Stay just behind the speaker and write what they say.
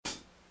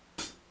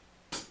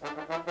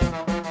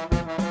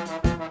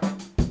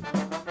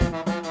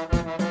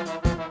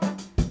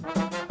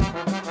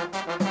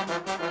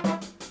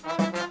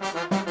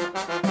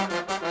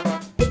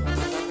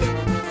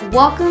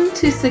Welcome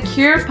to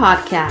Secure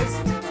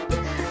Podcast.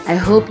 I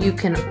hope you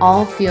can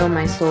all feel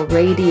my soul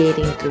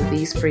radiating through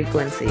these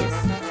frequencies.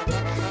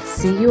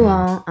 See you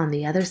all on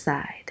the other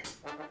side.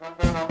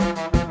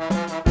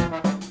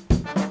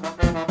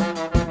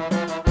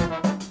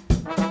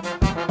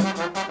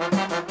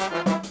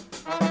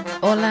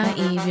 Hola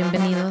y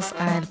bienvenidos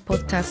al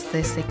podcast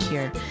de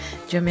Secure.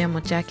 Yo me llamo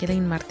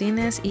Jacqueline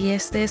Martínez y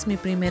este es mi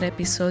primer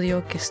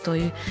episodio que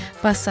estoy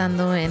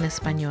pasando en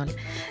español.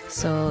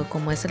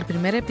 Como es el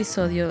primer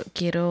episodio,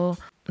 quiero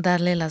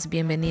darle las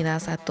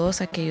bienvenidas a todos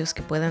aquellos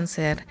que puedan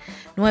ser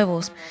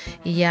nuevos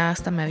y ya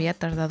hasta me había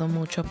tardado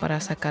mucho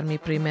para sacar mi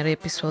primer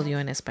episodio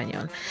en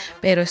español,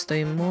 pero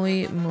estoy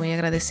muy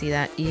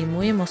agradecida y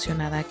muy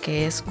emocionada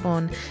que es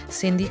con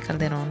Cindy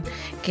Calderón,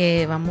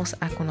 que vamos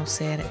a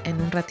conocer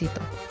en un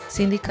ratito.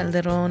 Cindy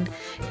Calderón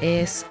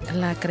es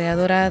la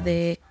creadora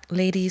de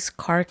Ladies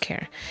Car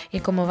Care y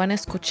como van a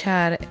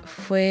escuchar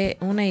fue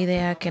una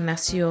idea que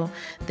nació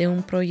de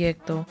un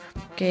proyecto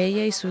que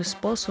ella y su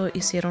esposo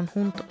hicieron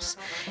juntos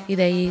y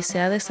de ahí se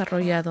ha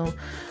desarrollado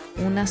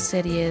una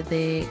serie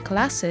de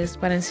clases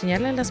para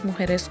enseñarle a las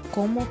mujeres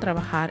cómo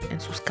trabajar en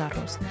sus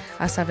carros,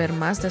 a saber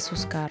más de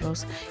sus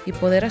carros y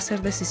poder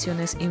hacer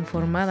decisiones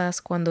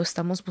informadas cuando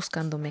estamos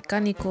buscando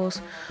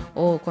mecánicos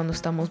o cuando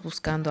estamos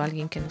buscando a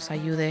alguien que nos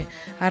ayude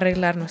a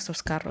arreglar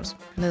nuestros carros.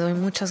 Le doy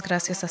muchas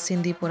gracias a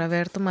Cindy por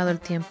haber tomado el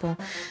tiempo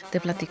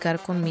de platicar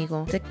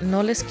conmigo.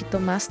 No les quito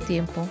más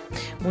tiempo.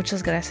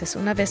 Muchas gracias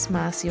una vez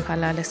más y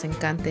ojalá les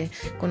encante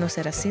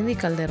conocer a Cindy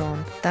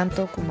Calderón,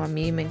 tanto como a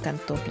mí me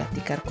encantó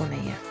platicar con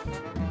ella.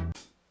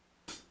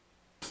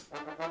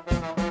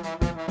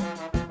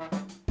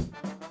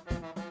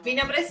 Mi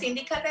nombre es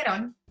Cindy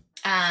Calderón,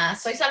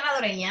 soy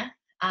salvadoreña,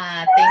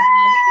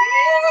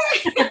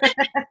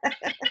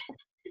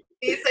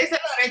 Sí, soy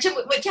salvadoreña.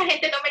 Mucha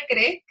gente no me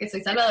cree que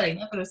soy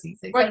salvadoreña, pero sí,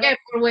 soy ¿Por qué?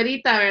 Por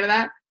güerita,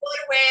 ¿verdad?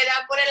 Por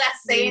güera, por el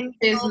acento.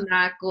 Es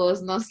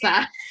nacos, no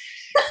sabe.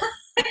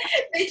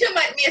 De hecho,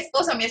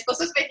 mi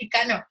esposo es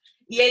mexicano.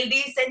 Y él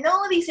dice,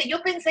 no, dice,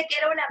 yo pensé que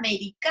era una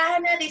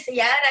americana, dice,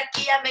 ya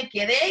aquí ya me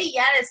quedé, y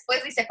ya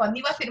después, dice, cuando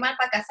iba a firmar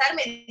para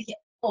casarme, dije,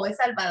 oh, es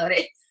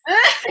salvadoreña.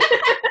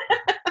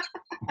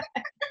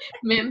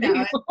 Me envió.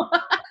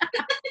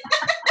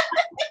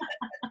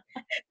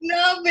 No,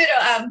 pero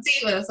sí,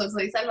 bueno,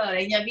 soy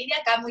salvadoreña. Vine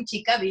acá muy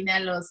chica, vine a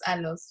los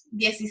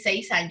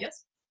 16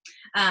 años.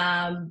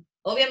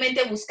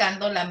 Obviamente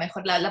buscando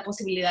la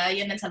posibilidad ahí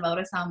en El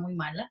Salvador estaba muy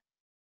mala.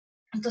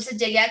 Entonces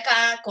llegué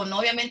acá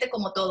obviamente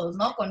como todos,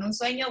 ¿no? Con un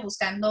sueño,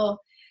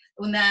 buscando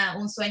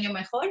un sueño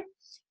mejor.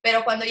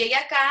 Pero cuando llegué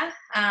acá,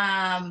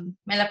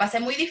 me la pasé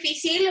muy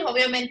difícil.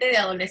 Obviamente de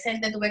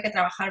adolescente tuve que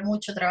trabajar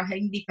mucho, trabajé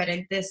en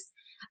diferentes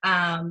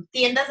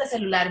tiendas de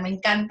celular. Me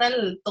encanta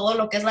todo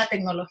lo que es la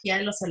tecnología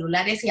de los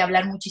celulares y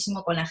hablar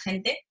muchísimo con la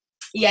gente.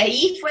 Y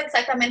ahí fue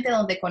exactamente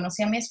donde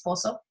conocí a mi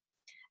esposo.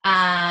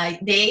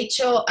 De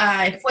hecho,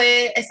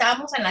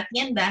 estábamos en la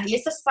tienda, y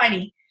esto es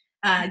funny.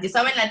 Yo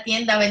estaba en la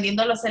tienda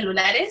vendiendo los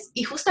celulares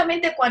y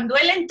justamente cuando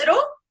él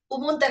entró,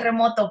 hubo un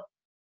terremoto.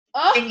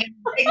 Oh. En el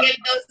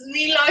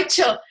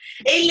 2008.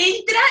 Él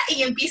entra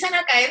y empiezan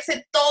a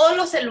caerse todos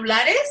los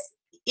celulares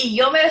y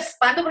yo me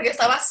espanto porque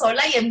estaba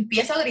sola y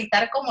empiezo a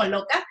gritar como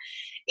loca.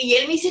 Y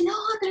él me dice, no,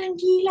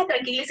 tranquila,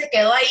 tranquila, y se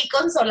quedó ahí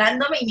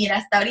consolándome y mira,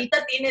 hasta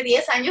ahorita tiene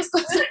 10 años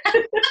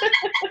consolándome.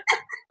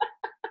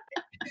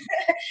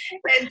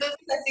 Entonces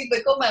así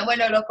fue como,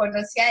 bueno, lo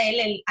conocí a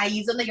él,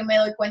 ahí es donde yo me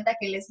doy cuenta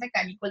que él es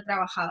mecánico. Él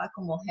trabajaba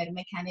como head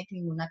mechanic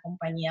en una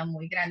compañía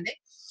muy grande.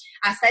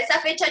 Hasta esa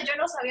fecha yo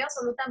no sabía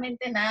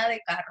absolutamente nada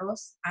de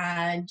carros,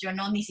 yo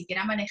ni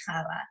siquiera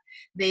manejaba.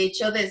 De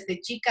hecho, desde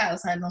chica, o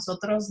sea,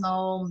 nosotros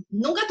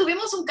nunca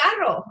tuvimos un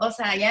carro. O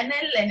sea, allá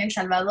en El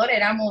Salvador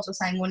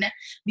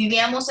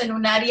vivíamos en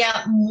un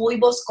área muy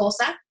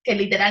boscosa, que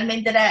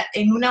literalmente era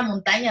en una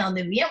montaña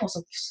donde vivíamos.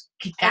 Pues,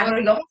 ¿qué carro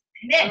íbamos a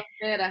tener?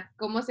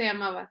 ¿Cómo se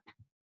llamaba?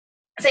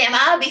 Se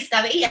llamaba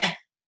Vista Bella.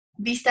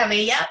 Vista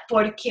Bella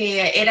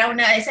porque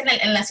es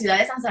en la ciudad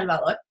de San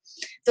Salvador.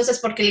 Entonces,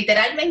 porque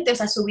literalmente, o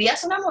sea,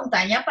 subías una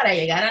montaña para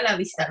llegar a la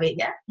Vista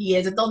Bella y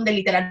es donde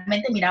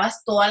literalmente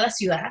mirabas toda la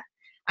ciudad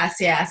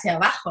hacia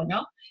abajo,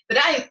 ¿no?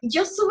 Pero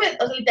yo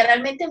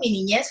literalmente mi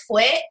niñez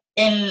fue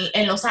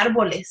en los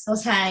árboles, o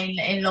sea,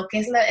 en lo que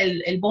es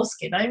el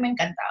bosque, ¿no? A mí me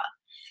encantaba.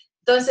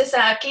 Entonces,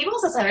 ¿qué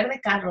íbamos a saber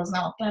de carros?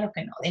 No, claro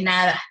que no, de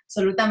nada,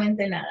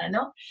 absolutamente nada,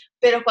 ¿no?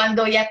 Pero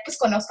cuando ya pues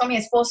conozco a mi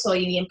esposo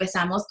y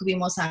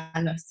tuvimos a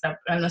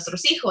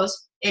nuestros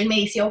hijos, él me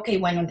dice, ok,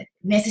 bueno,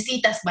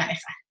 necesitas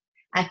manejar.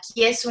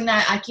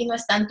 Aquí no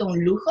es tanto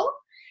un lujo,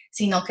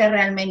 sino que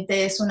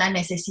realmente es una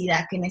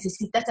necesidad, que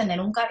necesitas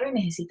tener un carro y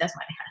necesitas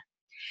manejar.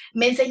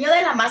 Me enseñó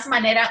de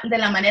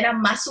la manera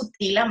más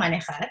sutil a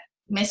manejar.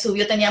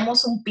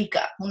 Teníamos un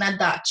pickup, una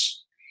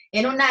Dodge.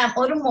 Era un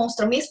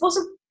monstruo. Mi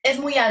esposo es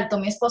muy alto,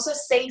 mi esposo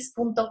es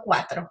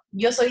 6.4,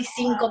 yo soy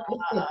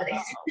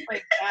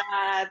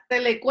 5.3. Te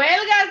le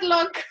cuelgas,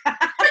 loca.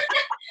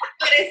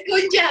 parezco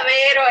un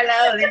llavero al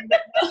lado de él.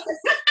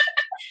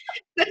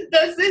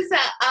 Entonces,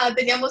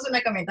 teníamos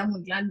una camioneta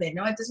muy grande,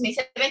 ¿no? Entonces me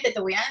dice, vente, te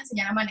voy a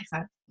enseñar a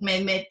manejar.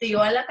 Me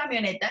metió a la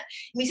camioneta.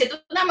 Me dice, tú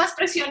nada más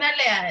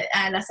presiónale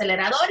al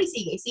acelerador y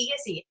sigue, sigue,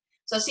 sigue.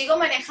 So, sigo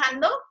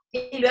manejando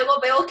y luego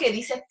veo que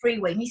dice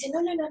freeway. Me dice, no,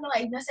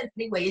 ahí no es el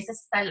freeway, ese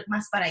está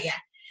más para allá.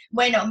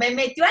 Bueno, me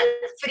metió al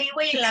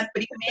freeway en la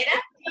primera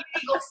y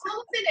digo,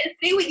 estamos en el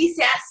freeway.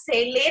 Dice,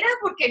 acelera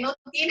porque no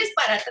tienes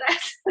para atrás.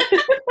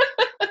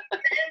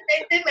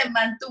 Realmente me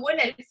mantuvo en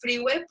el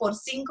freeway por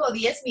 5 o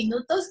 10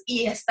 minutos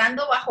y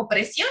estando bajo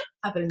presión,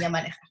 aprendí a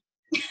manejar.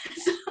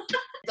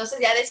 Entonces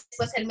ya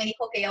después él me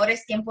dijo que ahora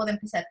es tiempo de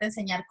empezarte a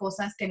enseñar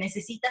cosas que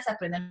necesitas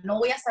aprender. No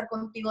voy a estar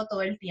contigo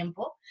todo el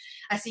tiempo,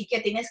 así que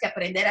tienes que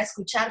aprender a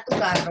escuchar tu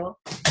carro,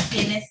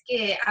 tienes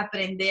que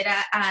aprender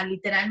a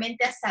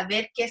literalmente a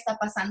saber qué está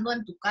pasando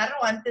en tu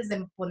carro antes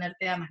de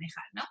ponerte a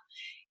manejar, ¿no?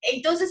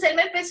 Entonces él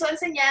me empezó a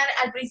enseñar,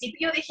 al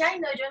principio yo dije,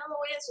 ay no, yo no me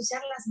voy a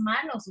ensuciar las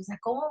manos, o sea,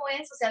 ¿cómo voy a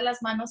ensuciar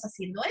las manos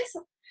haciendo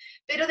eso?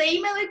 Pero de ahí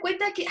me doy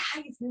cuenta que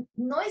ay,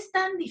 no es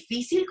tan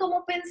difícil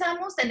como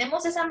pensamos,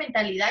 tenemos esa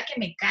mentalidad que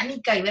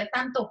mecánica y ver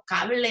tanto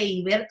cable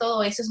y ver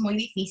todo eso es muy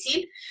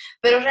difícil,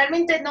 pero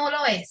realmente no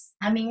lo es.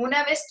 A mí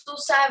una vez tú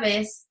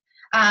sabes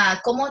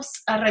cómo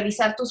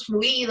revisar tus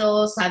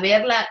fluidos,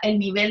 saber el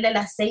nivel del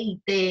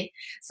aceite,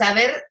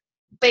 saber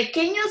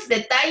pequeños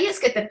detalles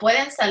que te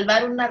pueden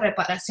salvar una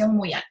reparación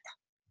muy alta.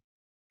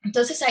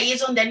 Entonces ahí es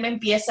donde él me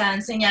empieza a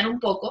enseñar un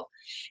poco.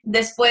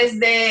 Después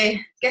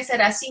de, ¿qué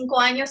será? 5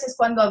 años es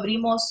cuando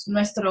abrimos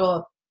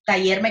nuestro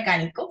taller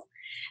mecánico.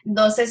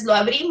 Entonces lo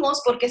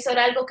abrimos porque eso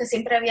era algo que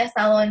siempre había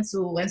estado en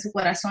su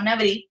corazón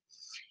abrir.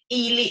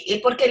 Y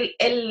porque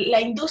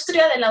la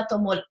industria del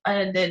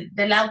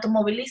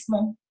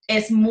automovilismo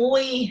es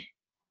muy,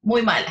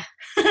 muy mala.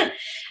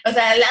 O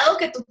sea, al lado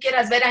que tú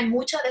quieras ver hay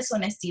mucha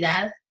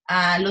deshonestidad.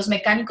 Los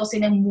mecánicos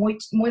tienen muy,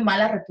 muy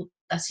mala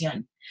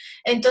reputación.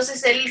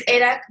 Entonces él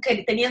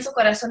tenía en su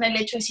corazón el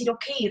hecho de decir,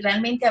 ok,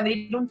 realmente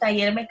abrir un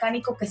taller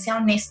mecánico que sea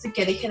honesto y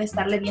que deje de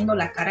estarle viendo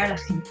la cara a la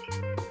gente.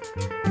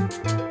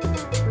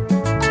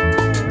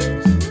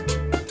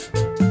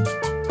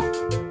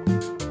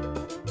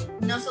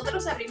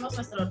 Nosotros abrimos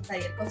nuestro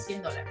taller con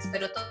 $100,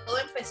 pero todo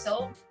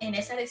empezó en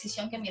esa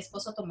decisión que mi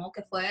esposo tomó,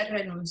 que fue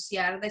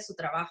renunciar de su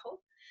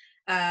trabajo.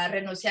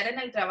 Renunciar en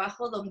el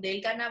trabajo donde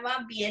él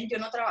ganaba bien. Yo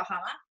no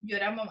trabajaba, yo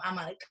era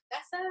ama de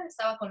casa,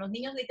 estaba con los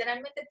niños,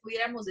 literalmente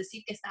pudiéramos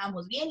decir que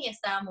estábamos bien y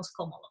estábamos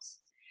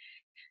cómodos.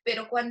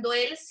 Pero cuando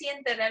él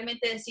siente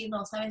realmente decir,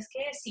 no, ¿sabes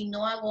qué? Si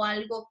no hago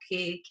algo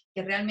que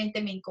realmente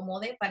me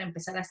incomode para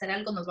empezar a hacer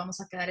algo, nos vamos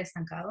a quedar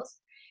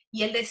estancados.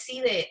 Y él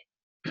decide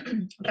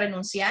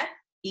renunciar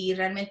y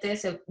realmente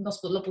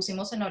lo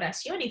pusimos en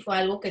oración y fue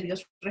algo que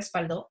Dios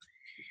respaldó.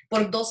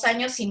 Por 2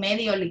 años y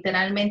medio,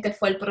 literalmente,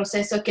 fue el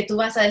proceso que tú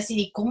vas a decir,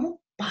 ¿y cómo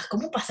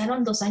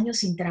pasaron 2 años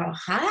sin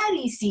trabajar?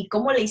 ¿Y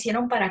cómo le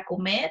hicieron para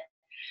comer?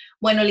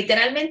 Bueno,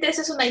 literalmente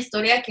esa es una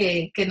historia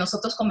que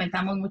nosotros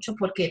comentamos mucho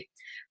porque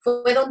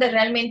fue donde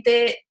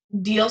realmente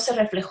Dios se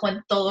reflejó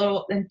en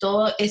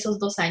todos esos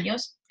 2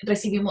 años.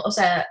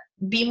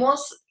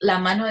 Vimos la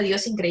mano de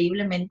Dios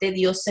increíblemente.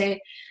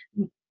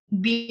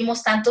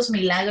 Vimos tantos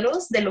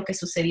milagros de lo que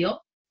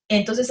sucedió.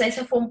 Entonces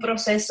ese fue un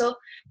proceso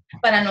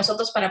para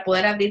nosotros para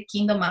poder abrir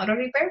Kingdom Auto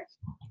Repair.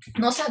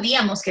 No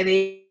sabíamos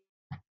que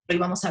lo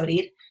íbamos a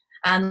abrir,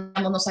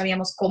 no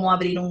sabíamos cómo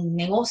abrir un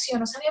negocio,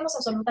 no sabíamos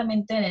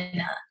absolutamente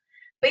nada.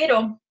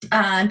 Pero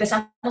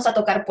empezamos a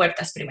tocar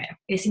puertas primero.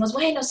 Y decimos,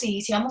 bueno,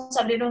 si vamos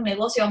a abrir un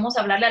negocio, vamos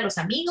a hablarle a los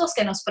amigos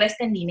que nos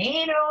presten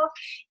dinero.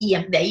 Y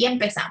de ahí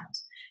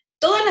empezamos.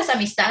 Todas las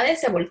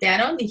amistades se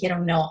voltearon,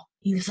 dijeron no.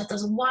 Y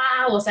nosotros,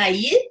 wow, o sea,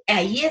 ahí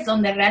es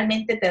donde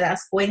realmente te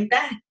das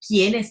cuenta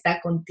quién está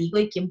contigo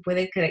y quién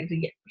puede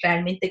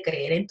realmente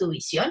creer en tu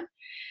visión.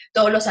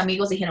 Todos los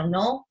amigos dijeron,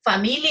 no,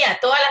 familia,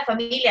 toda la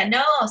familia,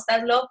 no,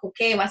 estás loco,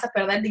 ¿qué? ¿Vas a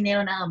perder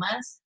dinero nada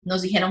más?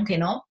 Nos dijeron que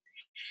no.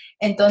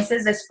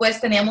 Entonces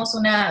después teníamos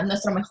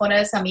nuestros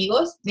mejores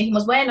amigos,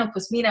 dijimos, bueno,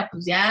 pues mira,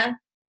 pues ya,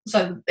 o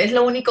sea, es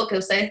lo único que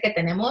ustedes que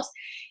tenemos.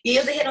 Y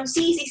ellos dijeron,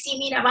 sí,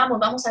 mira,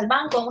 vamos al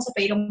banco, vamos a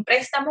pedir un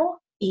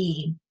préstamo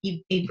y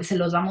pues se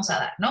los vamos a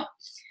dar, ¿no?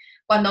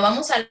 Cuando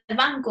vamos al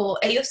banco,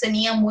 ellos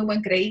tenían muy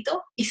buen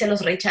crédito y se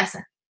los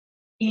rechazan.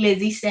 Y les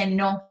dicen,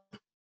 no,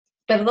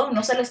 perdón,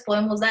 no se les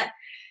podemos dar.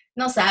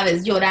 No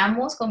sabes,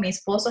 lloramos con mi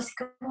esposo así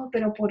como,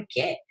 ¿pero por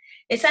qué?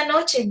 Esa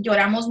noche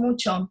lloramos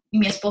mucho y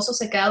mi esposo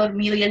se queda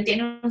dormido y él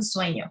tiene un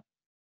sueño.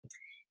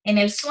 En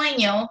el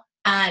sueño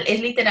es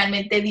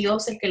literalmente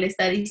Dios el que le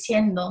está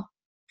diciendo,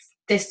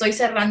 te estoy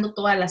cerrando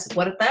todas las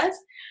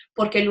puertas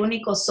porque el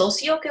único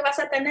socio que vas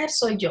a tener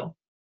soy yo.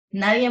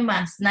 Nadie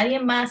más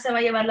se va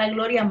a llevar la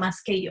gloria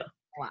más que yo.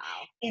 Wow.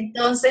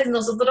 Entonces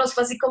nosotros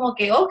fue así como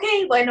que, ok,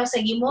 bueno,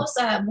 seguimos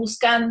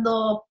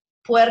buscando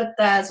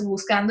puertas,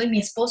 y mi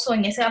esposo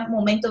en ese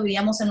momento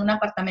vivíamos en un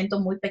apartamento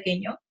muy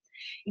pequeño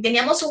y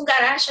teníamos un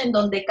garage en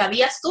donde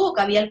cabías tú o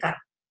cabía el carro.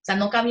 O sea,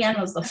 no cabían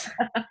los dos.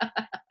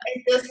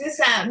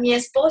 Entonces mi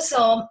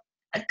esposo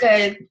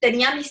que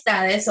tenía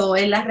amistades o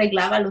él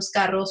arreglaba los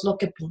carros lo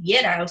que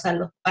pudiera, o sea,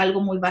 algo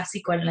muy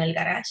básico en el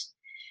garage.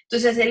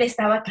 Entonces él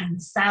estaba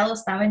cansado,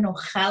 estaba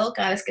enojado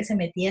cada vez que se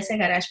metía a ese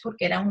garage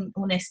porque era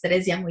un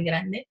estrés ya muy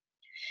grande.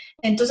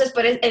 Entonces,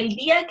 pero el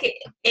día que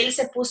él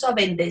se puso a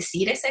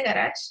bendecir ese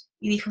garage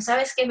y dijo,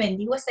 ¿sabes qué?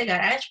 Bendigo este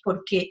garage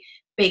porque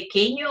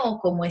pequeño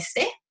como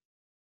esté,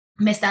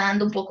 me está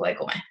dando un poco de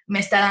comer, me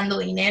está dando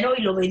dinero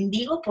y lo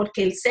bendigo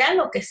porque él sea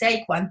lo que sea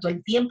y cuanto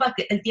el tiempo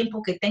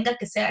que tenga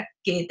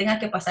que tenga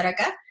que pasar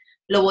acá,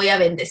 lo voy a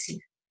bendecir.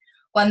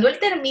 Cuando él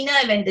termina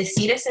de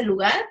bendecir ese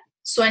lugar,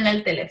 suena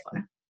el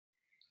teléfono.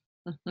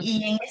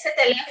 Y en ese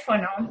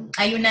teléfono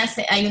hay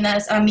un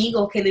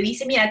amigo que le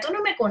dice, mira, tú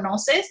no me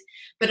conoces,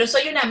 pero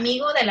soy un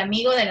amigo del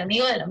amigo del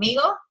amigo del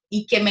amigo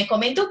y que me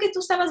comentó que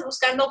tú estabas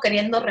buscando o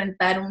queriendo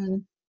rentar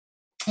un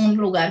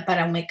lugar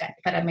para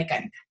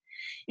mecánica.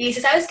 Y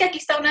dice, ¿sabes que aquí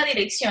está una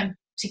dirección?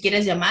 Si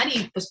quieres llamar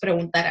y pues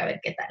preguntar a ver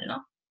qué tal,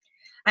 ¿no?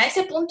 A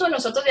ese punto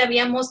nosotros ya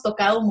habíamos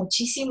tocado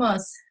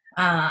muchísimas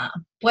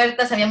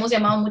puertas, habíamos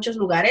llamado a muchos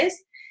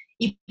lugares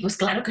y pues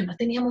claro que no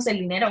teníamos el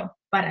dinero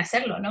para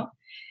hacerlo, ¿no?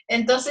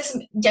 Entonces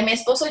ya mi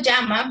esposo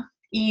llama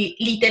y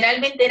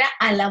literalmente era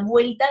a la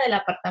vuelta del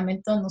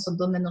apartamento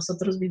donde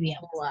nosotros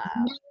vivíamos.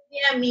 Wow.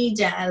 Media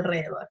milla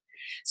alrededor.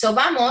 So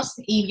vamos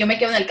y yo me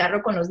quedo en el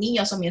carro con los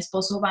niños o mi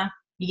esposo va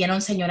y era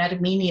un señor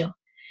Arminio.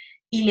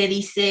 Y le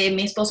dice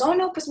mi esposo, oh,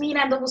 no, pues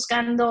mira, ando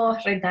buscando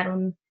rentar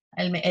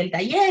el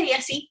taller y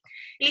así.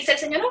 Y dice el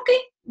señor, ok.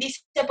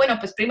 Dice, bueno,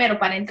 pues primero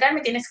para entrar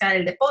me tienes que dar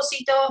el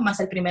depósito, más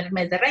el primer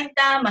mes de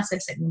renta, más el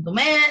segundo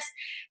mes.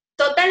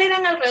 Total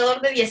eran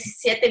alrededor de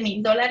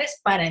 $17,000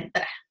 para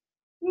entrar.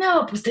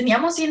 No, pues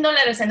teníamos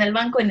 $100 en el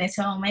banco en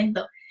ese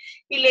momento.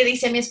 Y le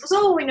dice a mi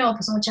esposo, uy, no,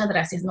 pues muchas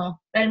gracias.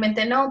 No,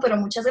 realmente no, pero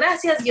muchas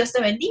gracias, Dios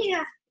te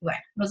bendiga. Bueno,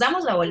 nos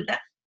damos la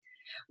vuelta.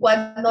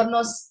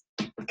 Cuando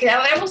que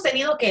habremos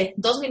tenido que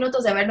 2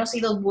 minutos de habernos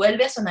ido,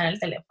 vuelve a sonar el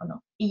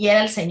teléfono y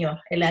era el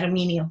señor, el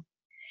Arminio.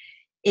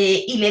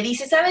 Y le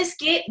dice, ¿sabes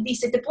qué?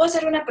 Dice, ¿te puedo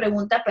hacer una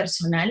pregunta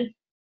personal?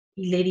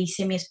 Y le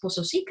dice mi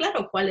esposo, sí,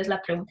 claro, ¿cuál es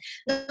la pregunta?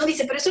 No,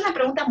 dice, pero es una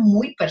pregunta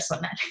muy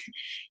personal.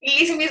 Y le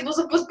dice mi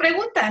esposo, pues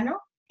pregunta, ¿no?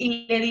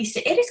 Y le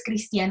dice, ¿eres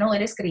cristiano?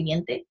 ¿Eres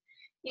creyente?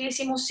 Y le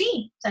decimos,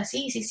 sí, o sea,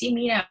 sí,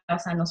 mira, o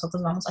sea,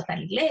 nosotros vamos a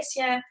tal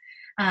iglesia,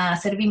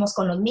 servimos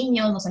con los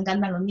niños, nos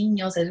encantan los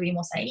niños,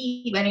 servimos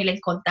ahí, y bueno, y le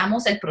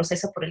contamos el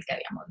proceso por el que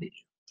habíamos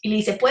vivido. Y le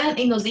dice,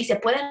 y nos dice,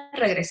 ¿pueden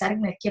regresar?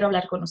 Me quiero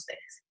hablar con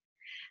ustedes.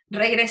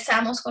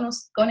 Regresamos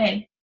con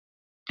él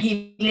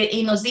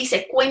y nos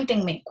dice,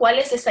 cuéntenme, ¿cuál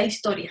es esa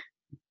historia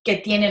que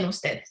tienen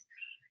ustedes?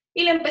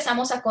 Y le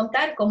empezamos a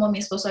contar cómo mi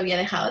esposo había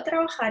dejado de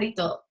trabajar y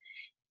todo.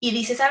 Y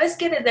dice, ¿sabes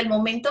qué? Desde el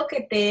momento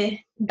que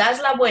te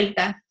das la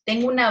vuelta,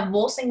 tengo una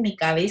voz en mi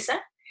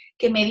cabeza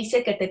que me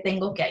dice que te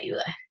tengo que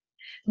ayudar.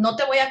 No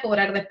te voy a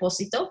cobrar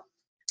depósito,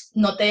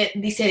 no te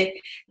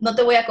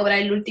voy a cobrar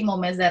el último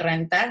mes de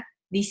renta.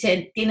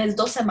 Dice, tienes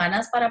 2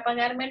 semanas para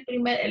pagarme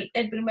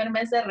el primer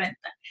mes de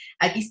renta.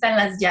 Aquí están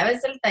las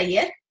llaves del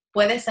taller,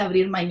 puedes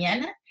abrir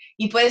mañana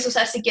y puedes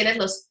usar si quieres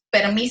los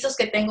permisos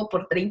que tengo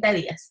por 30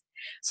 días.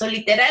 So,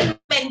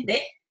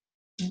 literalmente,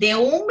 de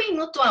un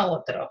minuto a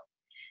otro,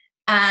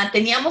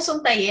 teníamos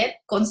un taller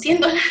con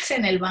 $100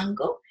 en el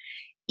banco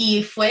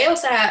y fue, o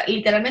sea,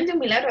 literalmente un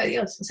milagro de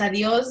Dios. O sea,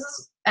 Dios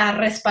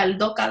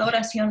respaldó cada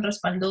oración,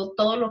 respaldó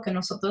todo lo que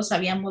nosotros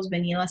habíamos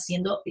venido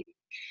haciendo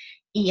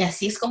y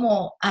así es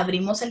como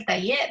abrimos el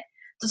taller.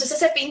 Entonces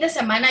ese fin de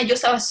semana yo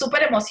estaba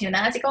súper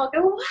emocionada, así como que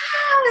 ¡wow!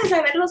 De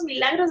saber los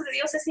milagros de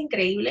Dios es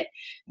increíble.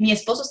 Mi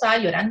esposo estaba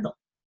llorando.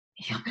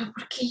 Y yo, ¿pero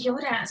por qué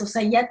lloras? O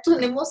sea, ya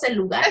tenemos el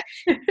lugar.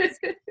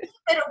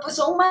 Pero pues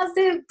son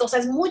o sea,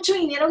 es mucho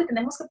dinero que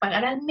tenemos que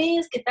pagar al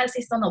mes. ¿Qué tal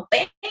si esto no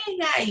pega?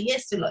 Y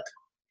esto y lo otro.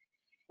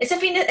 Ese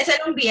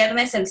era un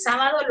viernes, el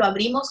sábado lo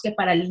abrimos que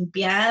para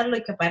limpiarlo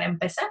y que para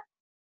empezar.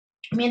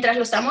 Mientras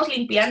lo estamos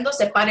limpiando,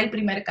 se para el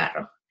primer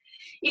carro.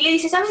 Y le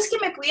dice, ¿sabes qué?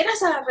 ¿Me pudieras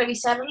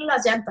revisar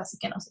las llantas? Y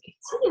que no sé qué.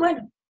 Sí,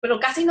 bueno,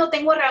 pero casi no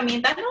tengo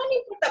herramientas. No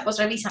importa, pues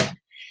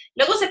revísame.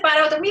 Luego se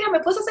para otro, mira,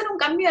 ¿me puedes hacer un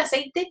cambio de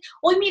aceite?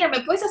 Hoy, mira,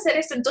 ¿me puedes hacer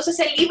esto? Entonces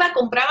él iba,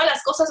 compraba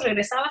las cosas,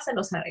 regresaba, se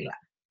los arreglaba.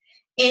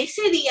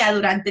 Ese día,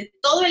 durante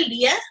todo el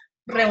día,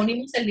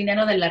 reunimos el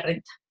dinero de la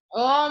renta.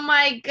 ¡Oh,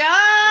 my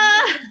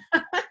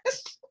God!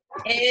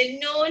 En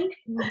un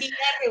día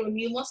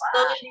reunimos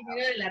todo el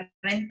dinero de la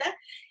renta.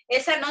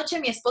 Esa noche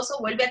mi esposo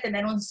vuelve a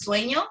tener un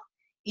sueño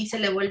y se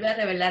le vuelve a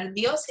revelar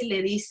Dios y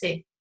le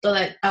dice,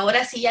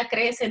 ahora sí ya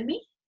crees en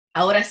mí,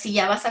 ahora sí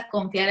ya vas a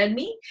confiar en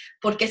mí,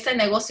 porque este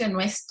negocio no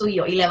es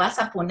tuyo y le vas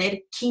a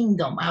poner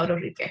Kingdom Auto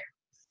Repair.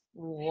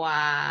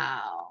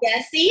 ¡Wow! Y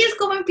así es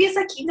como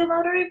empieza Kingdom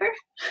Auto Repair.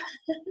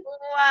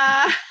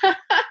 ¡Wow!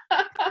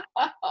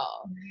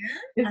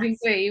 Es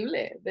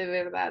increíble, de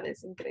verdad,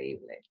 es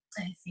increíble.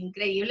 Es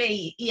increíble.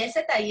 Y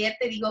ese taller,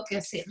 te digo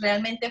que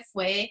realmente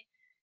fue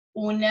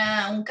un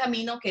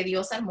camino que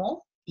Dios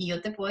armó. Y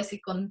yo te puedo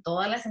decir con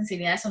toda la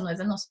sinceridad, eso no es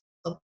de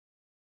nosotros.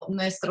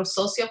 Nuestro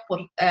socio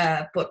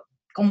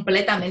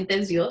completamente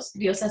es Dios.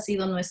 Dios ha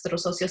sido nuestro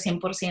socio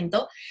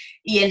 100%.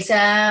 Y Él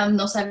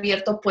nos ha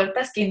abierto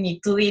puertas que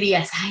ni tú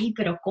dirías, ay,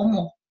 pero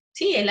 ¿cómo?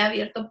 Sí, Él ha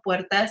abierto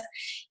puertas.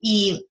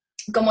 Y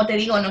como te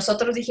digo,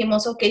 nosotros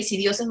dijimos, ok, si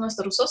Dios es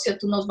nuestro socio,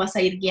 tú nos vas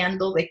a ir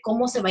guiando de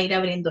cómo se va a ir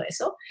abriendo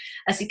eso.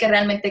 Así que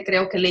realmente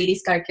creo que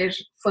Ladies Car Care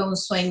fue un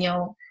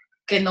sueño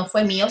que no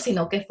fue mío,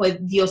 sino que fue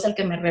Dios el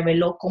que me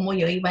reveló cómo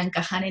yo iba a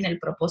encajar en el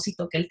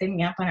propósito que Él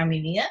tenía para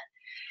mi vida.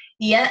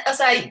 Y ya, o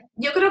sea,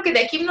 yo creo que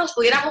de aquí nos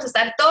pudiéramos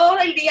estar todo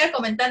el día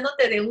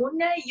comentándote de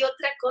una y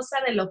otra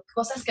cosa de las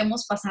cosas que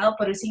hemos pasado,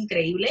 pero es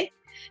increíble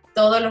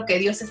todo lo que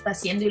Dios está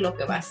haciendo y lo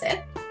que va a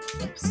hacer.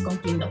 Pues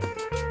concluyo.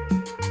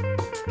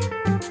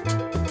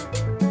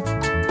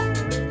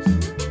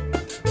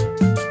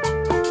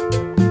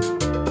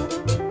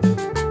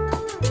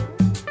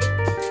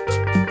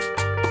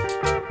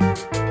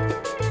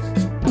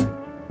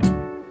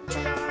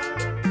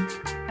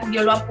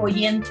 Yo lo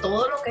apoyé en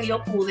todo lo que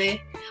yo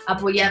pude,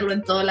 apoyarlo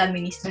en toda la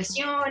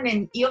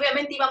administración, y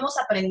obviamente íbamos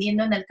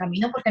aprendiendo en el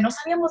camino porque no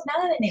sabíamos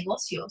nada de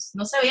negocios,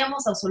 no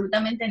sabíamos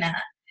absolutamente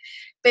nada.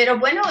 Pero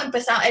bueno,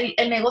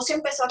 el negocio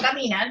empezó a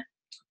caminar,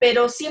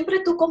 pero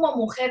siempre tú como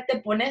mujer te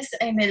pones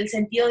en el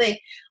sentido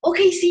de, ok,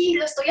 sí,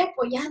 lo estoy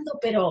apoyando,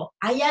 pero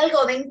hay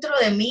algo dentro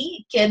de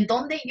mí que en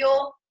donde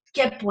yo,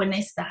 ¿qué pone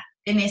está?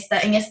 En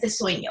este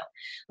sueño.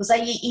 O sea,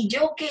 y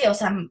yo qué, o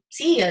sea,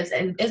 sí,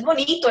 es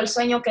bonito el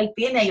sueño que él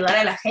tiene, ayudar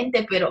a la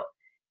gente, pero,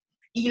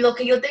 y lo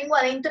que yo tengo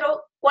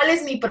adentro, ¿cuál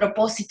es mi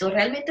propósito?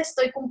 ¿Realmente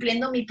estoy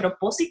cumpliendo mi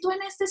propósito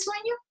en este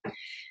sueño?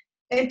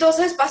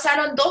 Entonces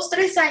pasaron 2,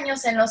 3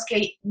 años en los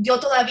que yo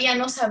todavía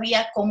no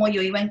sabía cómo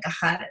yo iba a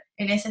encajar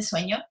en ese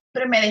sueño,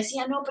 pero me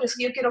decía, no, pero es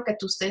que yo quiero que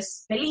tú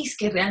estés feliz,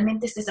 que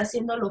realmente estés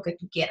haciendo lo que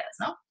tú quieras,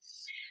 ¿no?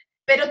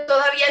 Pero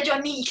todavía yo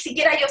ni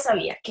siquiera yo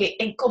sabía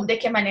de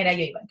qué manera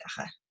yo iba a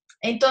encajar.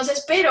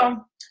 Entonces,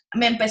 pero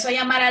me empezó a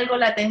llamar algo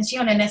la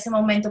atención en ese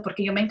momento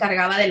porque yo me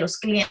encargaba de los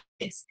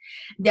clientes,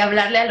 de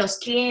hablarle a los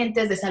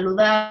clientes, de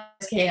saludar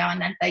que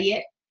llegaban al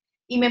taller,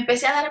 y me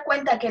empecé a dar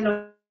cuenta que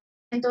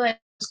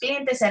los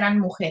clientes eran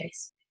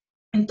mujeres.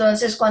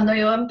 Entonces, cuando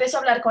yo empiezo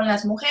a hablar con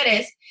las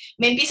mujeres,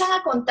 me empiezan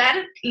a contar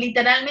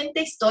literalmente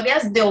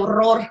historias de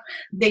horror,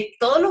 de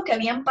todo lo que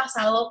habían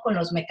pasado con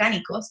los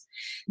mecánicos,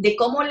 de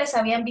cómo les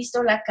habían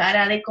visto la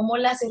cara, de cómo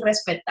las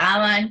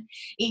irrespetaban,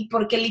 y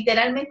porque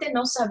literalmente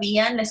no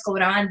sabían, les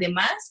cobraban de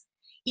más.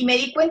 Y me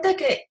di cuenta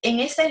que en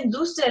esta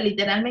industria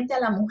literalmente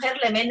a la mujer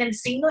le ven el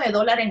signo de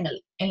dólar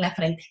en la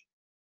frente.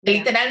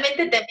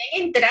 Literalmente te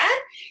ven entrar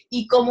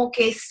y como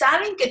que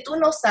saben que tú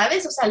no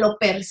sabes, o sea, lo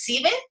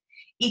perciben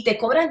y te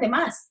cobran de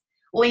más.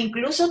 O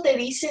incluso te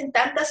dicen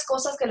tantas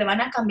cosas que le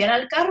van a cambiar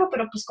al carro,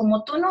 pero pues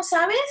como tú no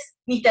sabes,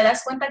 ni te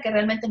das cuenta que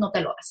realmente no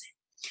te lo hace.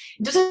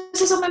 Entonces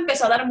eso me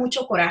empezó a dar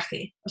mucho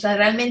coraje. O sea,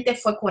 realmente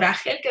fue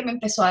coraje el que me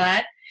empezó a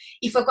dar.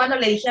 Y fue cuando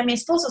le dije a mi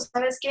esposo,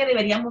 ¿sabes qué?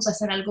 Deberíamos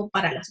hacer algo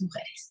para las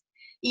mujeres.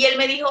 Y él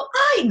me dijo,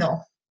 ay,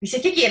 no.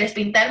 Dice, ¿qué quieres?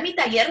 ¿Pintar mi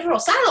taller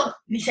rosado?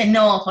 Dice,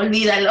 no,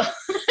 olvídalo.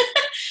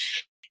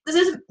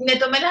 Entonces me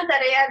tomé la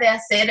tarea de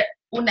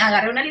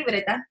agarré una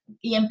libreta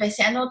y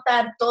empecé a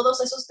anotar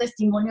todos esos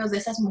testimonios de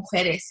esas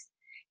mujeres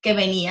que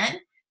venían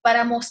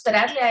para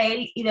mostrarle a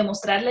él y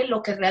demostrarle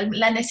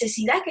la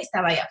necesidad que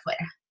estaba allá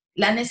afuera,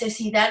 la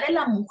necesidad de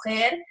la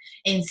mujer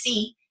en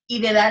sí, y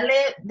de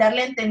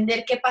darle a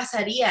entender qué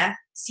pasaría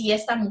si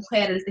esta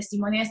mujer, el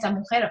testimonio de esta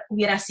mujer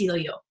hubiera sido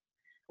yo,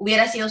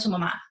 hubiera sido su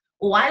mamá,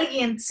 o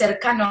alguien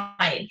cercano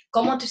a él,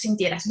 ¿cómo te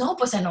sintieras? No,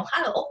 pues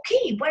enojado. Ok,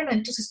 bueno,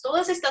 entonces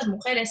todas estas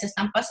mujeres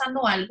están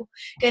pasando algo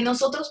que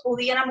nosotros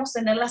pudiéramos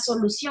tener la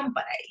solución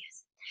para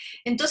ellas.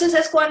 Entonces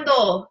es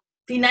cuando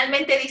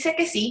finalmente dice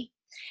que sí.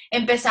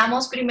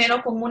 Empezamos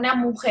primero con una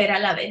mujer a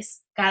la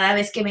vez. Cada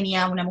vez que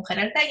venía una mujer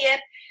al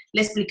taller,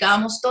 le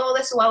explicábamos todo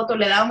de su auto,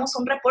 le dábamos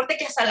un reporte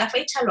que hasta la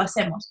fecha lo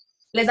hacemos.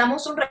 Les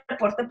damos un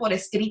reporte por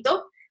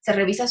escrito, se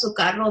revisa su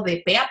carro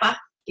de pe a pa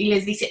y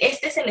les dice,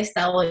 este es el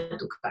estado de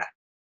tu carro.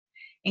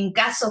 En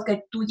caso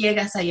que tú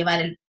llegas a llevar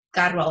el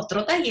carro a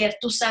otro taller,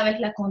 tú sabes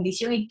la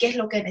condición y qué es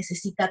lo que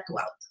necesita tu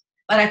auto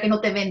para que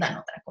no te vendan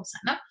otra cosa,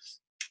 ¿no?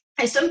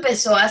 Esto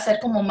empezó a ser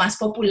como más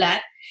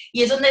popular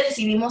y es donde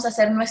decidimos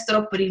hacer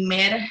nuestro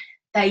primer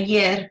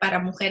taller para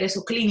mujeres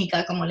o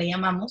clínica, como le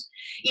llamamos,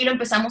 y lo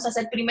empezamos a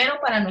hacer primero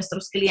para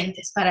nuestros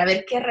clientes, para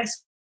ver qué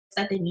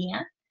respuesta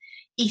tenía.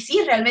 Y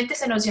sí, realmente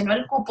se nos llenó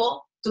el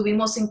cupo,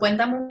 tuvimos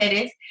 50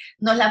 mujeres,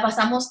 nos la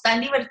pasamos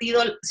tan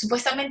divertido,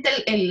 supuestamente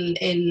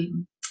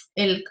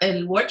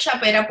el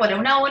workshop era por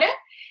 1 hora,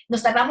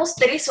 nos tardamos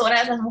 3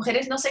 horas, las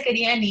mujeres no se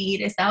querían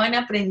ir, estaban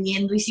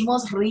aprendiendo,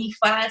 hicimos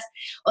rifas,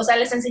 o sea,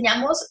 les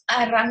enseñamos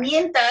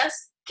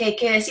herramientas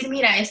que decir,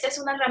 mira, esta es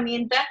una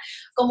herramienta,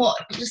 como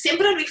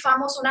siempre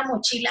rifamos una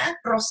mochila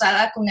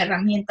rosada con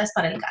herramientas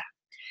para el carro.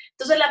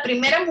 Entonces, la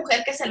primera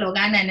mujer que se lo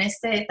gana en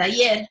este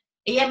taller,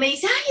 ella me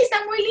dice, ay,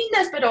 están muy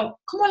lindas, pero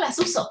 ¿cómo las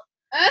uso?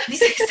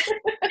 Dice,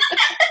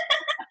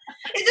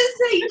 entonces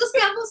ahí nos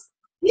quedamos,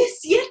 y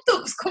es cierto,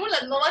 pues cómo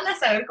no van a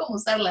saber cómo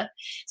usarlas.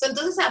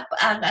 Entonces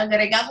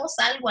agregamos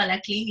algo a la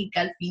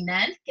clínica al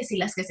final, que si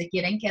las que se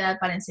quieren quedar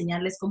para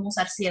enseñarles cómo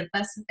usar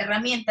ciertas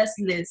herramientas,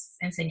 les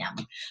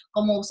enseñamos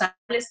cómo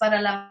usarles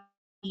para la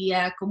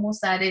guía, cómo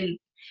usar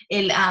el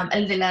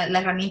de la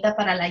herramienta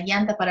para la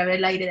llanta, para ver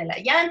el aire de la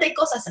llanta y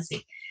cosas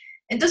así.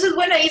 Entonces,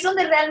 bueno, ahí es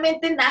donde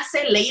realmente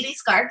nace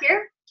Ladies Car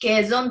Care, que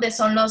es donde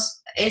son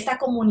esta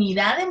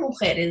comunidad de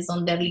mujeres,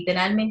 donde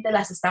literalmente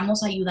las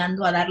estamos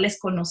ayudando a darles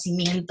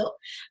conocimiento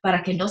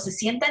para que no se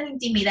sientan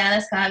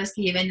intimidadas cada vez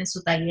que lleven en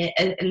su taller,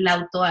 el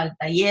auto al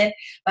taller,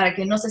 para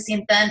que no se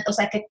sientan, o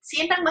sea, que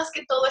sientan más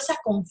que todo esa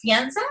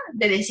confianza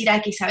de decir,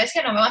 aquí sabes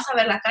que no me vas a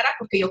ver la cara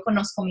porque yo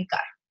conozco mi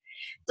carro.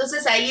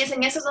 Entonces, ahí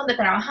en eso es donde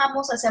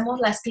trabajamos, hacemos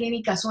las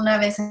clínicas una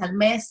vez al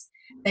mes.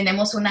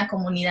 Tenemos una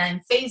comunidad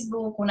en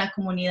Facebook, una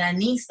comunidad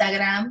en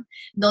Instagram,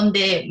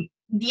 donde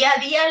día a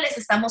día les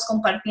estamos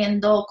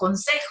compartiendo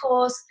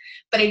consejos,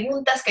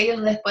 preguntas que ellos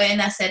les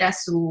pueden hacer a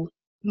su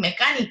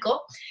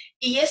mecánico.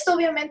 Y esto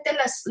obviamente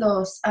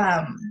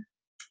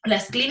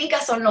las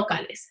clínicas son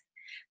locales,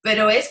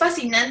 pero es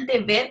fascinante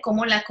ver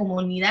cómo la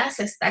comunidad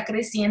se está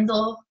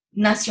creciendo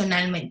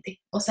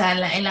nacionalmente. O sea,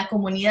 en la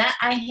comunidad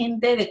hay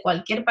gente de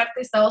cualquier parte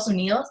de Estados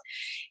Unidos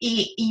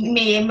y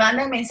me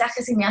mandan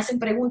mensajes y me hacen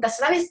preguntas.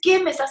 ¿Sabes qué?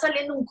 Me está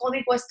saliendo un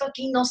código esto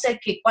aquí, no sé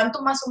qué,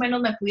 cuánto más o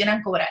menos me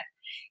pudieran cobrar.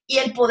 Y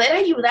el poder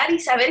ayudar y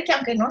saber que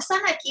aunque no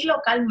están aquí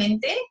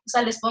localmente, o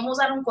sea, les podemos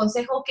dar un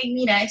consejo, ok,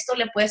 mira, esto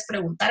le puedes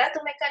preguntar a tu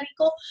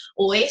mecánico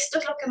o esto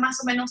es lo que más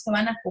o menos te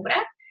van a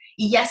cobrar.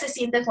 Y ya se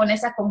sienten con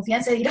esa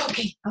confianza de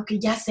decir, ok,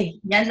 ya sé,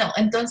 ya no.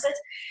 Entonces,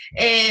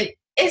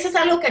 eso es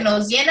algo que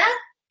nos llena,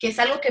 que es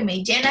algo que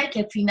me llena y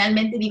que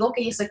finalmente digo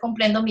que estoy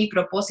cumpliendo mi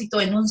propósito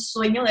en un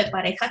sueño de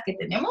pareja que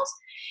tenemos.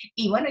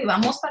 Y bueno, y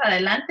vamos para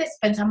adelante.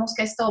 Pensamos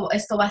que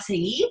esto va a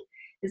seguir.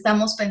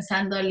 Estamos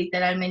pensando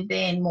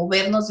literalmente en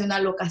movernos de una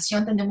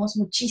locación. Tenemos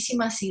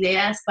muchísimas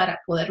ideas para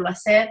poderlo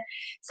hacer.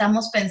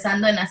 Estamos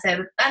pensando en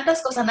hacer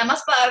tantas cosas. Nada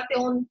más para darte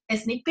un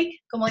sneak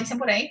peek, como dicen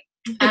por ahí.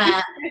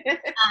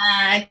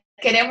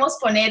 Queremos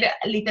poner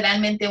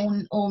literalmente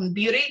un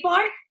beauty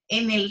bar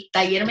en el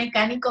taller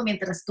mecánico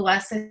mientras tú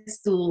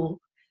haces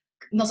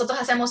nosotros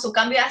hacemos su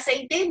cambio de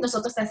aceite,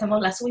 nosotros te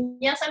hacemos las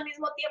uñas al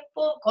mismo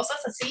tiempo, cosas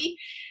así.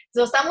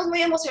 Entonces, estamos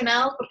muy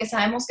emocionados porque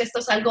sabemos que esto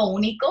es algo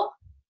único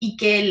y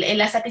que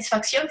la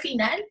satisfacción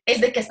final es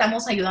de que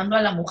estamos ayudando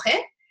a la mujer,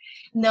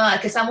 no,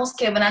 que estamos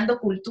quebrando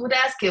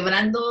culturas,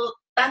 quebrando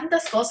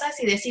tantas cosas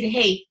y decir,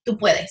 hey, tú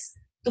puedes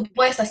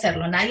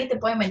hacerlo, nadie te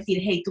puede mentir,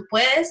 hey, tú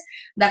puedes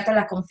darte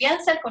la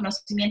confianza, el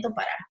conocimiento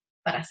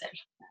para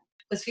hacerlo.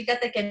 Pues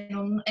fíjate que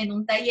en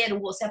un taller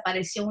se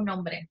apareció un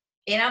hombre.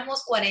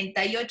 Éramos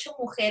 48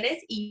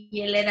 mujeres y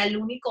él era el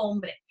único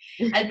hombre.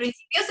 Al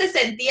principio se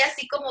sentía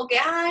así como que,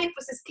 ay,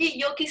 pues es que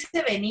yo quise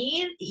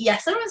venir y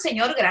hacer un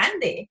señor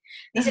grande.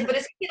 Dice, pero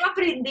es que quiero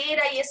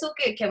aprender ahí eso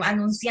que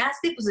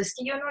anunciaste, pues es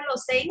que yo no lo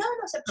sé. No,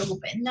 no se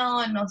preocupen.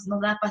 No, nos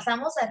la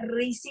pasamos a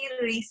risa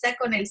y risa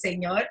con el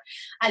señor.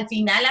 Al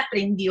final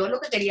aprendió lo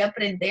que quería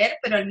aprender,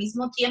 pero al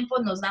mismo tiempo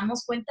nos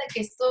damos cuenta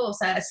que esto, o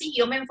sea, sí,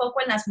 yo me enfoco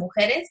en las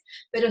mujeres,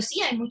 pero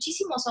sí, hay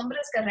muchísimos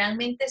hombres que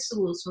realmente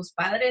sus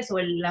padres o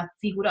la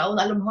figura, o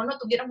a lo mejor no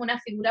tuvieron una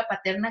figura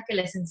paterna que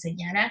les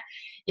enseñara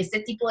este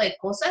tipo de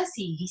cosas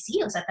y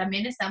sí, o sea,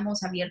 también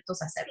estamos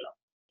abiertos a hacerlo.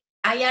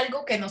 Hay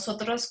algo que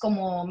nosotros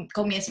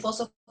con mi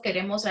esposo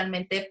queremos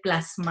realmente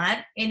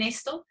plasmar en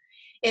esto,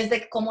 es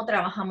de cómo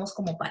trabajamos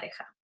como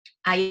pareja.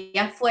 Ahí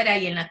afuera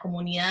y en la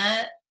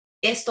comunidad,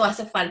 esto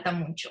hace falta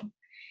mucho.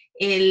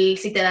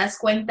 Si te das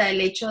cuenta, el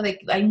hecho de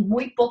que hay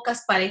muy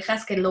pocas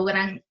parejas que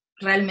logran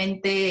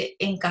realmente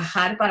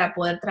encajar para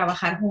poder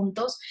trabajar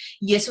juntos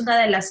y es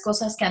una de las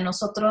cosas que a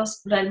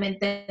nosotros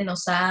realmente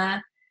nos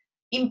ha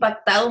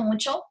impactado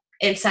mucho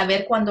el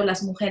saber cuando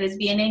las mujeres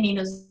vienen y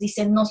nos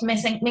dicen,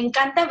 me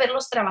encanta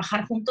verlos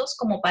trabajar juntos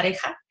como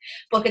pareja,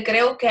 porque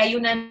creo que hay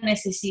una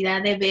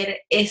necesidad de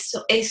ver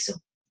eso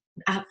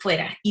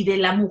afuera y de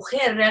la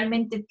mujer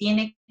realmente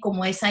tiene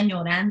como esa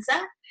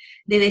añoranza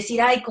de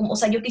decir, ay, o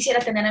sea, yo quisiera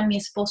tener a mi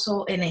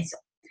esposo en eso.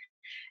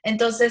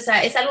 Entonces,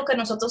 es algo que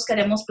nosotros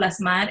queremos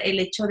plasmar,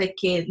 el hecho de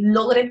que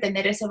logren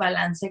tener ese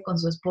balance con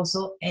su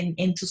esposo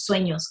en sus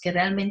sueños, que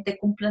realmente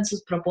cumplan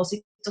sus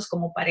propósitos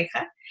como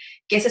pareja,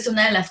 que esa es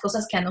una de las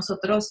cosas que a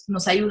nosotros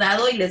nos ha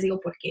ayudado y les digo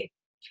por qué.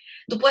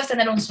 Tú puedes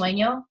tener un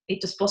sueño y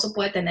tu esposo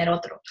puede tener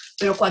otro,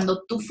 pero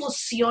cuando tú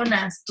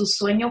fusionas tu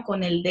sueño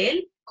con el de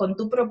él, con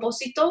tu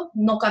propósito,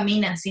 no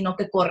caminas, sino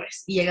que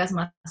corres y llegas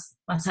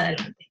más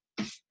adelante.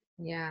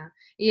 Ya,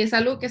 y es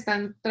algo que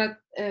están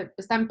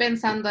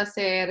pensando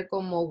hacer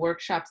como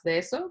workshops de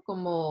eso,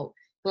 como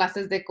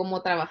clases de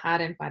cómo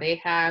trabajar en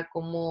pareja,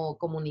 cómo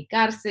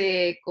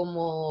comunicarse,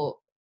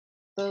 cómo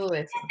todo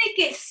eso. Fíjate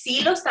que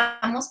sí lo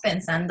estamos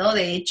pensando.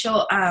 De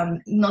hecho,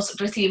 nos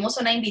recibimos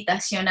una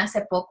invitación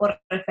hace poco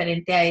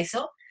referente a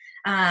eso,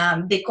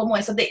 de cómo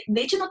eso. De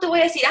hecho, no te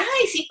voy a decir,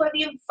 ay, sí fue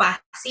bien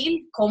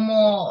fácil,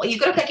 como, yo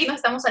creo que aquí nos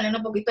estamos saliendo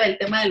un poquito del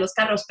tema de los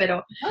carros,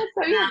 pero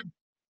Está bien.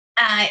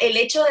 el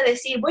hecho de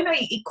decir, bueno,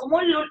 ¿y cómo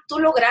tú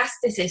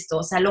lograste esto?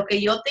 O sea, lo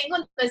que yo tengo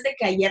no es de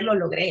que ayer lo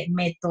logré,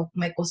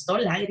 me costó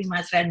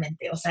lágrimas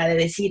realmente, o sea, de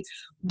decir,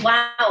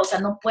 wow, o sea,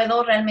 no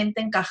puedo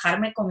realmente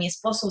encajarme con mi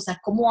esposo, o sea,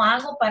 ¿cómo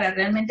hago para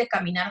realmente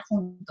caminar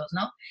juntos,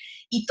 no?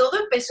 Y todo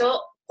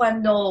empezó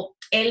cuando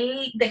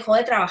él dejó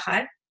de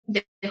trabajar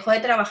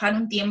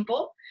un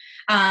tiempo,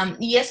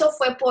 Y eso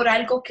fue por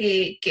algo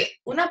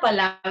una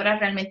palabra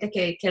realmente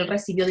que él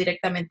recibió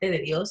directamente de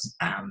Dios.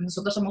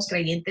 Nosotros somos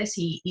creyentes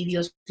y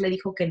Dios le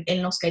dijo que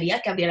él nos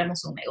quería que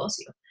abriéramos un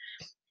negocio.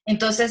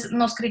 Entonces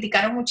nos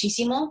criticaron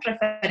muchísimo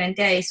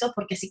referente a eso,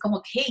 porque así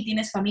como que, hey,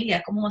 tienes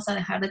familia, ¿cómo vas a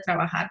dejar de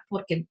trabajar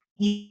porque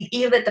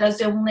ir detrás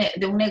de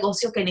un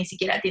negocio que ni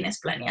siquiera tienes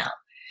planeado?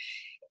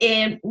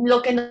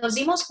 Lo que nos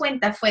dimos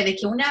cuenta fue de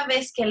que una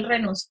vez que él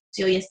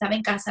renunció y estaba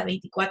en casa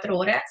 24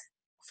 horas,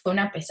 fue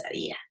una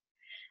pesadilla.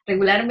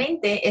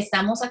 Regularmente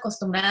estamos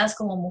acostumbradas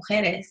como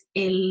mujeres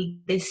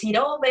el decir,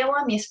 oh, veo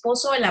a mi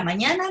esposo en la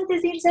mañana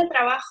antes de irse al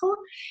trabajo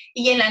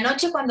y en la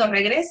noche cuando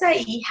regresa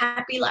y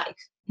happy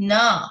life.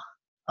 No,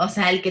 o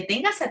sea, el que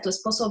tengas a tu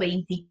esposo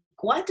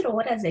 24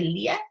 horas del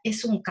día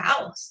es un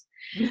caos.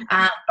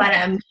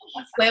 Para mí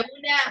fue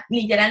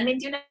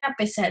literalmente una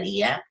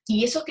pesadilla,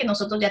 y eso que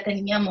nosotros ya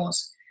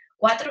teníamos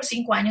 4 o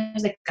 5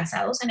 años de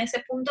casados en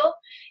ese punto,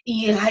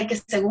 y que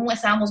según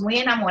estábamos muy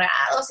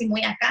enamorados y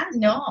muy acá,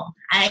 no,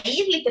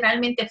 ahí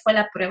literalmente fue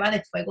la prueba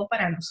de fuego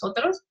para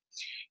nosotros.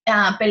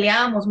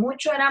 Peleábamos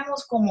mucho,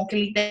 éramos como que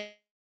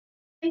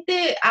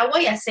literalmente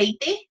agua y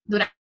aceite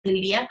durante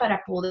el día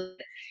para poder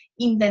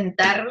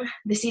intentar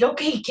decir,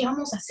 ok, ¿qué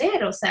vamos a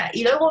hacer? O sea,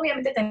 y luego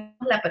obviamente tenemos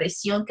la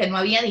presión que no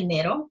había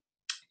dinero.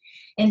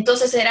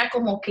 Entonces era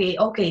como que,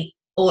 ok,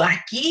 o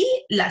aquí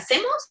la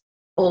hacemos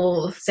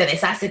o se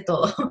deshace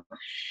todo.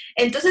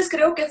 Entonces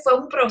creo que fue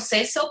un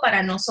proceso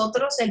para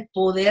nosotros el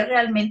poder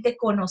realmente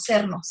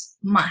conocernos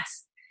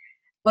más.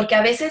 Porque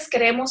a veces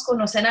queremos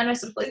conocer a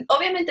nuestros,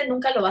 obviamente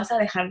nunca lo vas a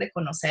dejar de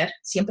conocer,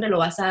 siempre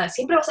vas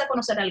a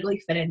conocer algo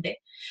diferente,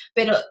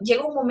 pero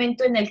llega un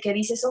momento en el que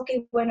dices, ok,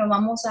 bueno,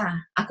 vamos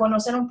a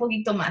conocer un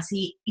poquito más.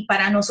 Y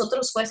para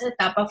nosotros fue esa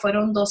etapa,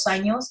 fueron 2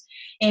 años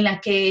en la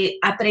que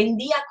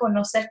aprendí a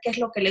conocer qué es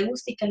lo que le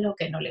gusta y qué es lo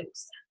que no le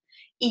gusta.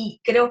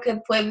 Y creo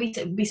que fue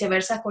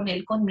viceversa con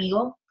él,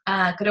 conmigo.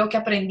 Creo que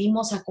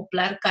aprendimos a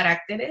acoplar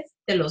caracteres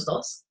de los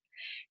dos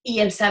y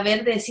el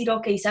saber decir,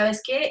 ok,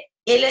 ¿sabes qué?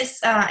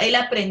 Él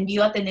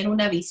aprendió a tener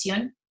una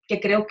visión, que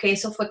creo que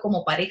eso fue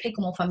como pareja y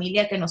como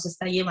familia que nos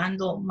está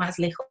llevando más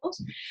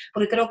lejos,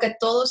 porque creo que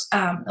todos,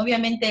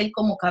 obviamente él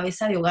como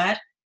cabeza de hogar,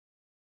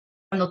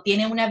 cuando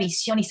tiene una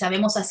visión y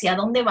sabemos hacia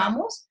dónde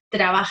vamos,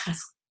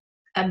 trabajas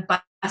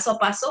paso a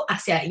paso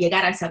hacia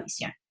llegar a esa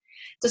visión.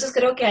 Entonces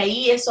creo que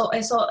ahí eso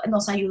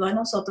nos ayudó a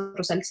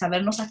nosotros, el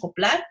sabernos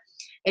acoplar,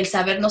 el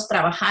sabernos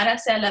trabajar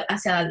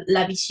hacia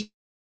la visión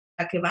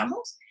a la que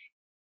vamos.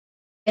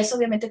 Eso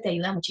obviamente te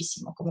ayuda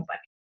muchísimo como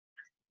pareja.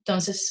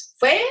 Entonces,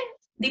 fue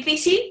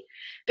difícil,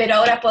 pero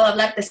ahora puedo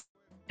hablarte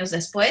años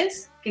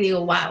después, que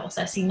digo, wow, o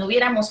sea, si no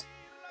hubiéramos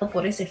pasado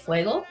por ese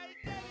fuego,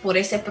 por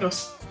ese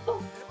proceso,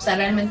 o sea,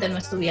 realmente no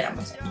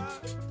estuviéramos ahí.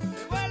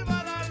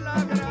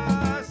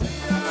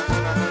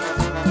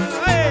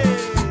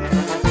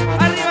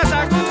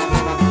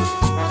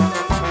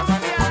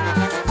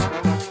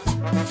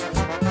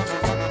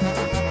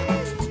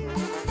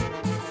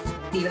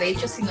 De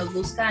hecho, si nos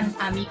buscan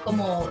a mí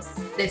como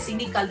de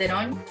Cindy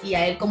Calderón y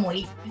a él como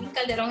Ivy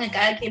Calderón, en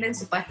cada quien en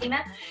su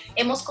página,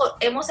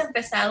 hemos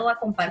empezado a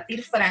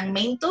compartir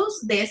fragmentos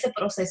de ese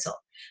proceso.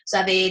 O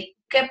sea, de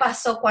qué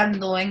pasó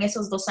cuando en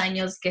esos 2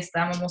 años que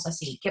estábamos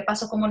así, qué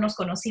pasó, cómo nos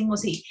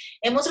conocimos, y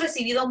hemos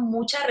recibido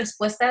mucha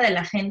respuesta de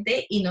la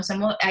gente y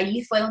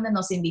ahí fue donde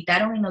nos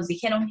invitaron y nos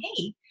dijeron,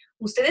 hey,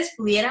 ustedes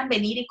pudieran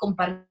venir y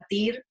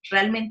compartir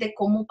realmente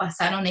cómo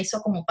pasaron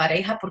eso como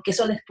pareja, porque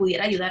eso les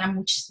pudiera ayudar a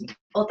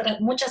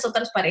muchas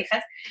otras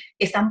parejas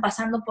que están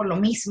pasando por lo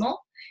mismo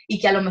y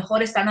que a lo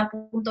mejor están a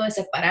punto de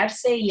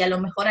separarse, y a lo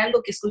mejor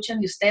algo que escuchan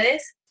de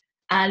ustedes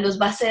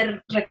los va a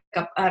hacer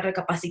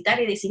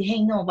recapacitar y decir,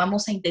 hey, no,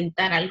 vamos a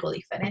intentar algo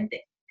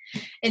diferente.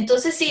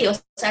 Entonces sí, o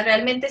sea,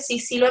 realmente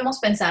sí lo hemos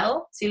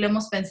pensado,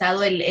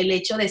 el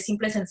hecho de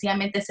simple y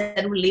sencillamente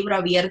ser un libro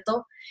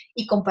abierto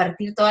y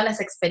compartir todas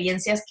las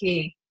experiencias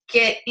que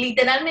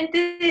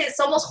literalmente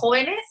somos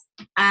jóvenes,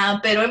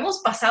 pero hemos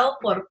pasado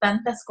por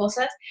tantas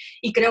cosas,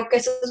 y creo que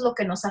eso es lo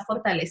que nos ha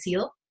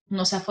fortalecido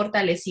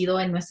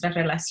en nuestra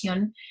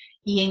relación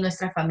y en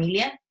nuestra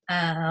familia.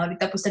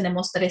 Ahorita pues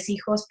tenemos 3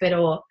 hijos,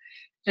 pero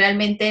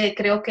realmente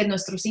creo que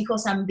nuestros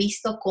hijos han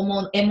visto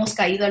cómo hemos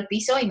caído al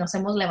piso y nos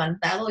hemos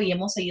levantado y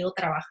hemos seguido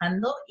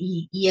trabajando,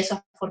 y eso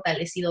ha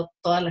fortalecido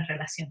todas las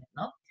relaciones,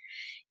 ¿no?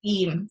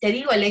 Y te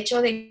digo, el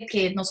hecho de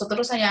que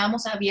nosotros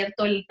hayamos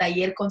abierto el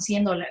taller con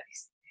 $100,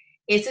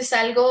 eso es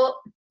algo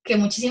que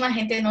muchísima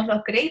gente no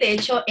lo cree. De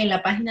hecho, en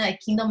la página de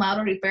Kingdom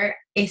Auto Repair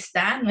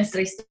está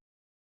nuestra historia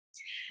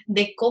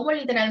de cómo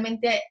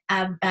literalmente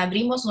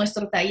abrimos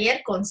nuestro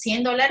taller con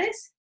 $100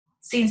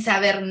 sin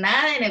saber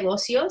nada de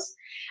negocios.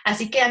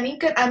 Así que a mí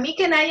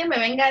que nadie me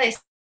venga a decir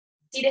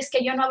es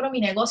que yo no abro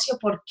mi negocio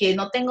porque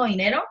no tengo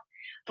dinero,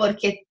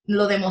 porque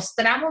lo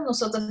demostramos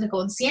nosotros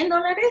con $100,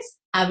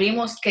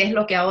 abrimos qué es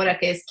lo que ahora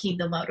que es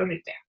Kingdom Auto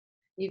Repair.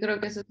 Yo creo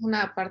que eso es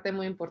una parte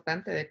muy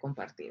importante de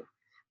compartir,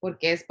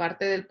 porque es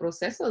parte del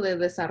proceso de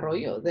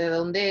desarrollo, de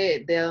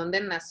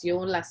dónde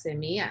nació la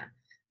semilla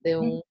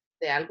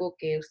de algo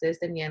que ustedes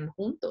tenían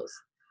juntos.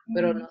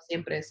 pero no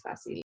siempre es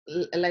fácil.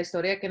 La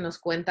historia que nos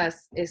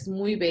cuentas es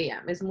muy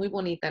bella, es muy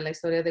bonita la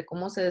historia de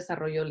cómo se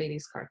desarrolló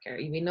Ladies Car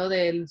Care y vino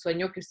del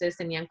sueño que ustedes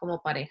tenían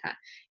como pareja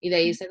y de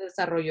ahí se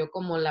desarrolló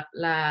como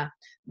la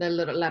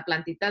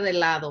plantita de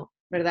lado,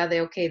 ¿verdad?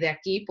 De, ok, de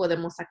aquí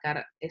podemos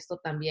sacar esto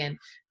también,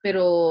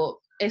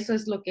 pero eso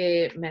es lo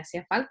que me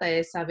hacía falta,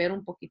 es saber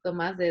un poquito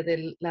más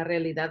de la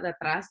realidad de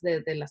atrás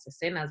de las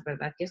escenas,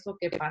 ¿verdad? ¿Qué es lo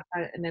que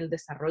pasa en el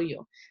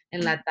desarrollo,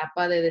 en la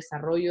etapa de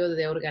desarrollo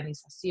de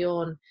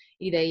organización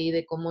y de ahí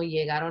de cómo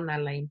llegaron a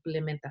la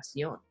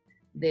implementación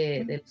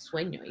del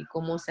sueño y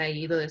cómo se ha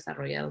ido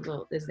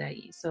desarrollando desde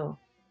ahí? So,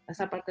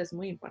 esa parte es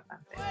muy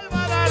importante.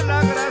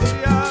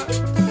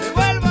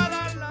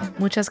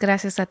 Muchas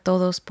gracias a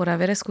todos por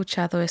haber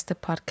escuchado este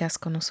podcast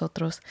con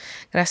nosotros.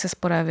 Gracias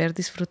por haber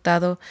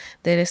disfrutado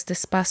de este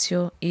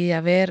espacio y de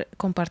haber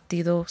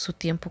compartido su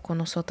tiempo con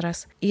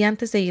nosotras. Y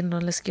antes de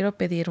irnos, les quiero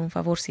pedir un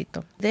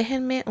favorcito.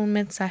 Déjenme un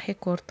mensaje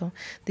corto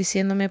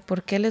diciéndome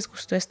por qué les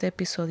gustó este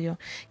episodio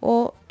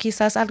o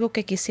quizás algo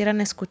que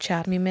quisieran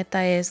escuchar. Mi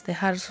meta es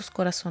dejar sus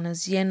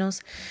corazones llenos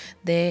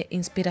de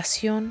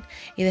inspiración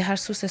y dejar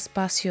sus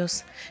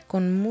espacios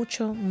con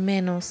mucho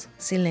menos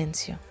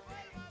silencio.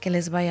 Que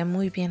les vaya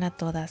muy bien a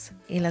todas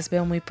y las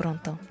veo muy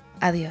pronto.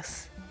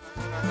 Adiós.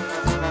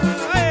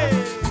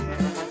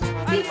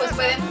 Sí, pues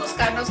pueden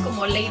buscarnos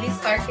como Ladies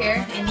Car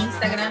Care en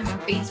Instagram, en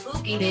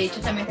Facebook y de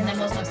hecho también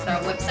tenemos nuestra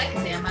website que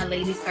se llama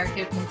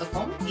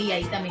ladiescarcare.com y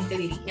ahí también te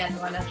dirige a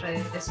todas las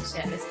redes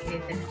sociales que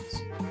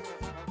tenemos.